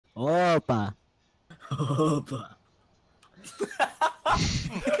Opa. Opa.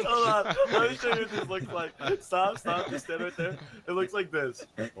 Hold on, let me show you what this looks like. Stop, just stand right there. It looks like this.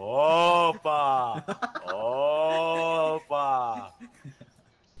 Opa! Opa!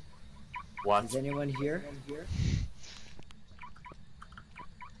 What? Is anyone here?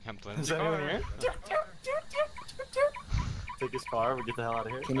 Is anyone here? Take his car, we get the hell out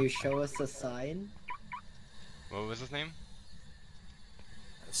of here. Can you show us a sign? What was his name?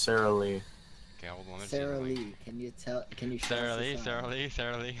 Sarah Lee. Okay, hold on. Sarah Lee, can you show Sarah us Lee, a sign?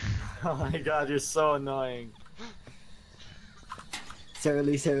 Sarah Lee. Oh my god, you're so annoying. Sarah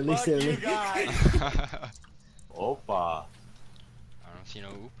Lee. Fuck you guys! Opa. I don't see no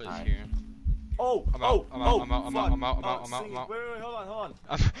Oopas here. Oh, I'm out, I'm out, I'm out, fuck. I'm out, Oh, I'm out. singing. Wait, hold on.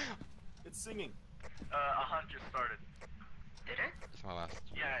 It's singing. A hunt just started. Did it? That's my last.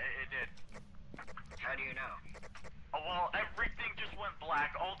 Yeah, it did. How do you know? Oh, well, everything just went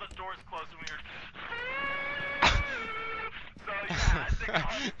black. All the doors closed and we were... So, yeah, I think a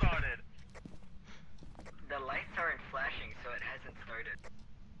hunt started. The lights aren't flashing, so it hasn't started.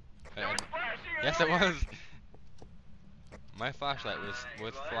 It was flashing Yes, it earlier. was. My flashlight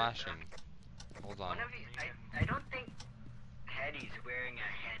was flashing. Hold on. One of you, I don't think Hetty's wearing a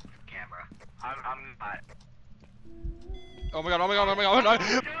head camera. I'm not. Oh my god, oh my god, oh my god, Oh, oh God!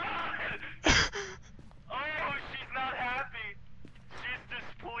 no! Oh, she's not happy. She's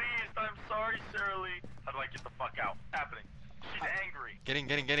displeased. I'm sorry, Sarah Lee. How do I get the fuck out? Happening. She's angry. Get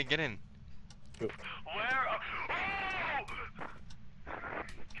in. Where?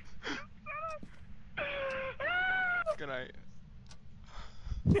 Oh! Good night.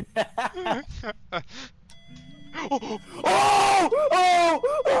 Oh! Oh! Oh!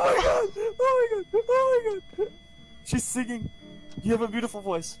 Oh my god! Oh my god! Oh my god! She's singing. You have a beautiful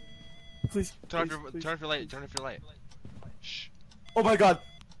voice. Please. Turn please, off please. your light. Turn off your light. Shh. Oh my god!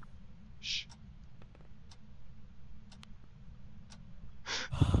 Shh.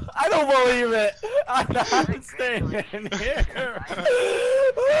 I don't believe it! I'm not staying in here!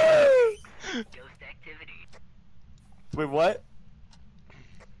 Ghost activity. Wait, what?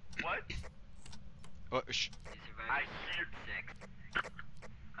 What? Oh, shh. You survived I hear- 6.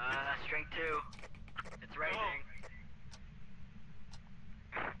 Strength 2. It's rising.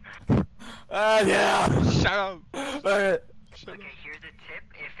 Yeah! Shut up. Alright. Shut up. Okay, here's a tip.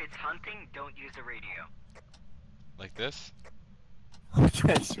 If it's hunting, don't use the radio. Like this?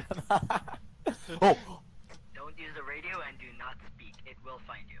 Okay, shut up. Oh! Don't use the radio and do not speak. It will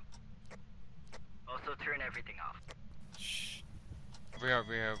find you. Also, turn everything off. Shh. Over here.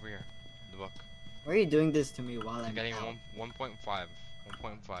 The book. Why are you doing this to me while I'm I'm getting out? 1.5.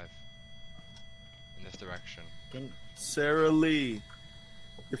 1.5. In this direction. Sarah Lee,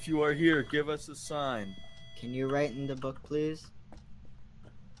 if you are here, give us a sign. Can you write in the book, please?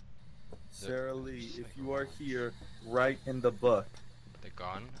 Sarah Lee, if you are here, write in the book. The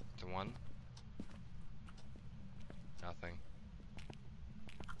gun. The one. Nothing.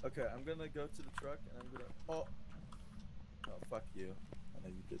 Okay, I'm gonna go to the truck and I'm gonna. Oh! Oh, fuck you. I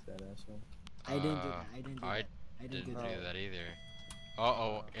know you did that, asshole. I didn't do that. I didn't do I that. I didn't do Didn't that. do that either.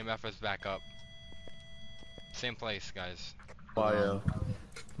 Uh-oh, MF is back up. Same place, guys. Bio.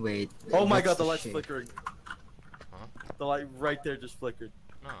 Wait. Oh my what's god, the light's shape? flickering. Huh? The light right there just flickered.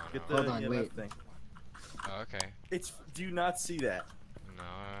 No, Get no. the Hold on, EMF wait. thing. Oh, okay. It's. Do you not see that? No.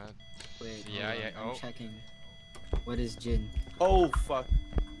 Wait. Yeah, hold on, yeah, I'm oh. checking. What is Jin? Oh fuck.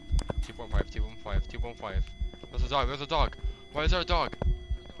 2.5. There's a dog. Why is there a dog?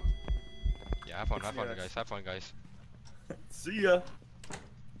 Yeah, have fun, guys. See ya.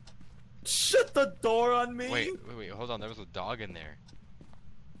 Shut the door on me. Wait, hold on. There was a dog in there.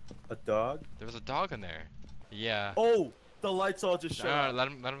 A dog? There was a dog in there. Yeah. Oh, the lights all just shut No, off. let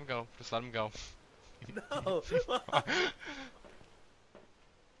him go. Just let him go. No.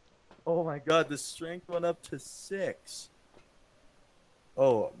 Oh my god, the strength went up to 6.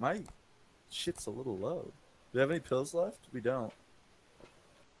 Oh, my shit's a little low. Do we have any pills left? We don't.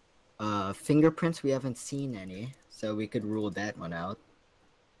 Fingerprints, we haven't seen any, so we could rule that one out.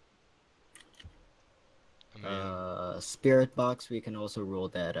 I mean, Spirit box, we can also rule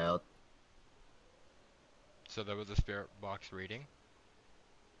that out. so there was a spirit box reading.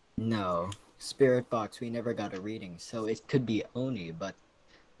 No, spirit box, we never got a reading, so it could be Oni, but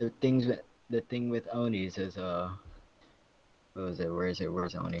the thing with Onis is what was it? Where's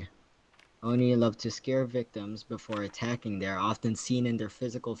Oni? Oni love to scare victims before attacking. They're often seen in their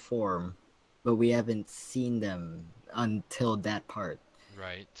physical form, but we haven't seen them until that part.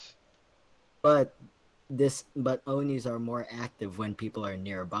 Right. But Onis are more active when people are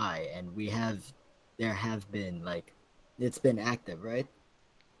nearby, and there have been, like, it's been active, right?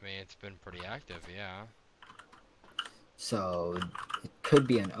 I mean, it's been pretty active, yeah. So it could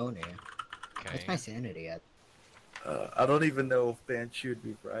be an Oni. Okay. What's my sanity at? I don't even know if Banshee would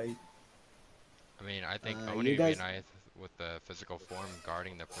be right. I mean, I think you Oni would guys- be nice with the physical form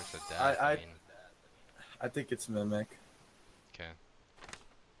guarding the push of death. I- I mean, I think it's Mimic. okay.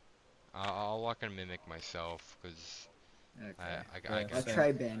 I'll lock and Mimic myself, because Okay. I Yeah. I'll guess.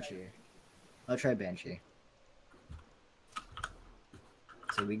 try Banshee. I'll try Banshee.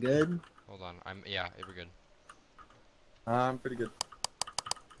 So we good? Hold on. Yeah, we're good. I'm pretty good.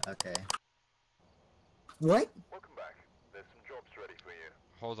 Okay. What? Welcome back. There's some jobs ready for you.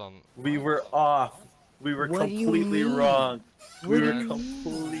 Hold on. We were off. We were What do you completely mean? wrong. What We do were you mean?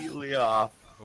 completely off.